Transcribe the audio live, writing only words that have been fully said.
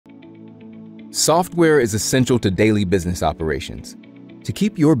Software is essential to daily business operations. To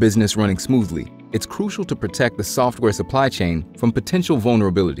keep your business running smoothly, it's crucial to protect the software supply chain from potential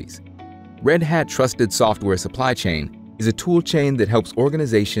vulnerabilities. Red Hat Trusted Software Supply Chain is a tool chain that helps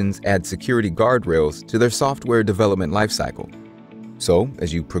organizations add security guardrails to their software development lifecycle. So,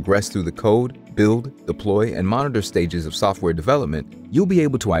 as you progress through the code, build, deploy, and monitor stages of software development, you'll be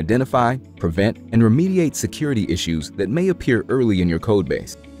able to identify, prevent, and remediate security issues that may appear early in your code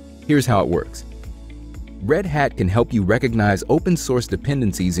base. Here's how it works. Red Hat can help you recognize open source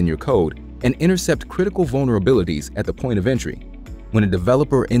dependencies in your code and intercept critical vulnerabilities at the point of entry. When a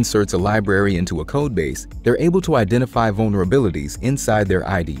developer inserts a library into a code base, they're able to identify vulnerabilities inside their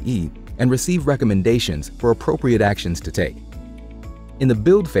IDE and receive recommendations for appropriate actions to take. In the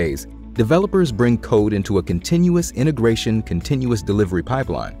build phase, developers bring code into a continuous integration, continuous delivery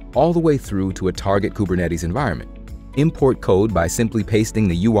pipeline, all the way through to a target Kubernetes environment. Import code by simply pasting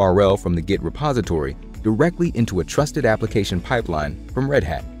the URL from the Git repository directly into a trusted application pipeline from Red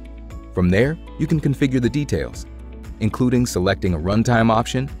Hat. From there, you can configure the details, including selecting a runtime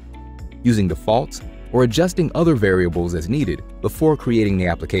option, using defaults, or adjusting other variables as needed before creating the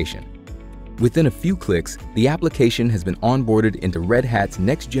application. Within a few clicks, the application has been onboarded into Red Hat's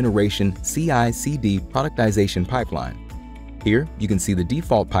next-generation CI/CD productization pipeline. Here, you can see the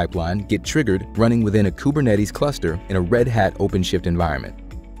default pipeline get triggered running within a Kubernetes cluster in a Red Hat OpenShift environment.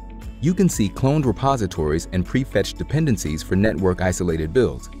 You can see cloned repositories and prefetched dependencies for network-isolated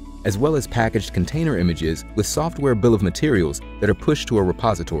builds, as well as packaged container images with software bill of materials that are pushed to a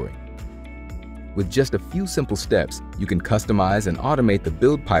repository. With just a few simple steps, you can customize and automate the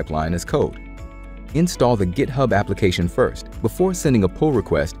build pipeline as code. Install the GitHub application first, before sending a pull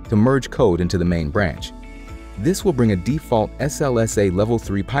request to merge code into the main branch. This will bring a default SLSA Level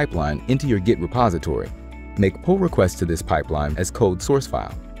 3 pipeline into your Git repository. Make pull requests to this pipeline as code source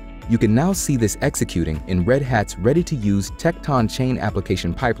file. You can now see this executing in Red Hat's ready-to-use Tecton Chain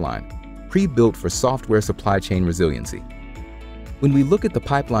application pipeline, pre-built for software supply chain resiliency. When we look at the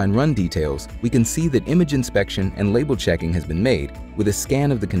pipeline run details, we can see that image inspection and label checking has been made with a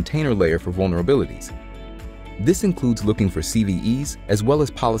scan of the container layer for vulnerabilities. This includes looking for CVEs as well as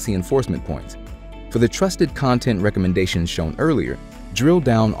policy enforcement points. For the trusted content recommendations shown earlier, drill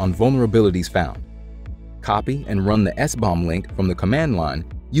down on vulnerabilities found. Copy and run the SBOM link from the command line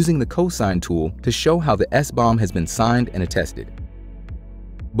using the cosign tool to show how the SBOM has been signed and attested.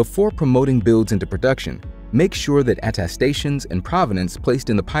 Before promoting builds into production, make sure that attestations and provenance placed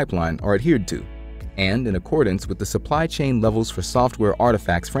in the pipeline are adhered to, and in accordance with the Supply Chain Levels for Software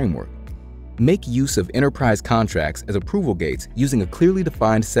Artifacts framework. Make use of enterprise contracts as approval gates using a clearly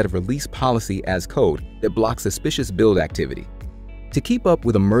defined set of release policy as code that blocks suspicious build activity. To keep up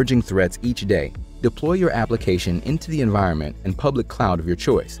with emerging threats each day, deploy your application into the environment and public cloud of your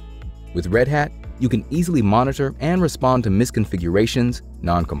choice. With Red Hat, you can easily monitor and respond to misconfigurations,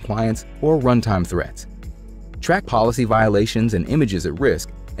 non-compliance, or runtime threats. Track policy violations and images at risk,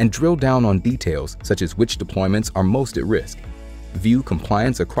 and drill down on details such as which deployments are most at risk. View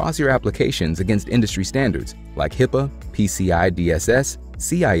compliance across your applications against industry standards like HIPAA, PCI DSS,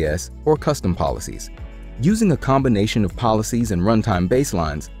 CIS, or custom policies. Using a combination of policies and runtime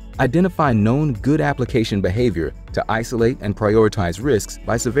baselines, identify known good application behavior to isolate and prioritize risks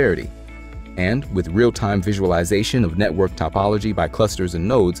by severity. And with real-time visualization of network topology by clusters and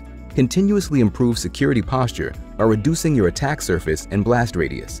nodes, continuously improve security posture by reducing your attack surface and blast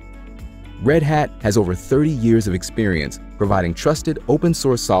radius. Red Hat has over 30 years of experience providing trusted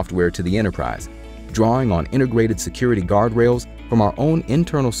open-source software to the enterprise, drawing on integrated security guardrails from our own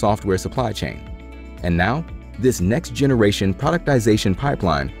internal software supply chain. And now, this next-generation productization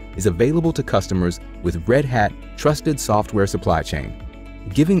pipeline is available to customers with Red Hat Trusted Software Supply Chain,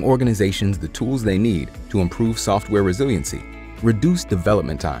 giving organizations the tools they need to improve software resiliency, reduce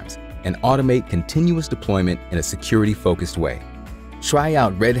development times, and automate continuous deployment in a security-focused way. Try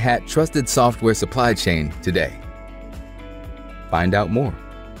out Red Hat Trusted Software Supply Chain today. Find out more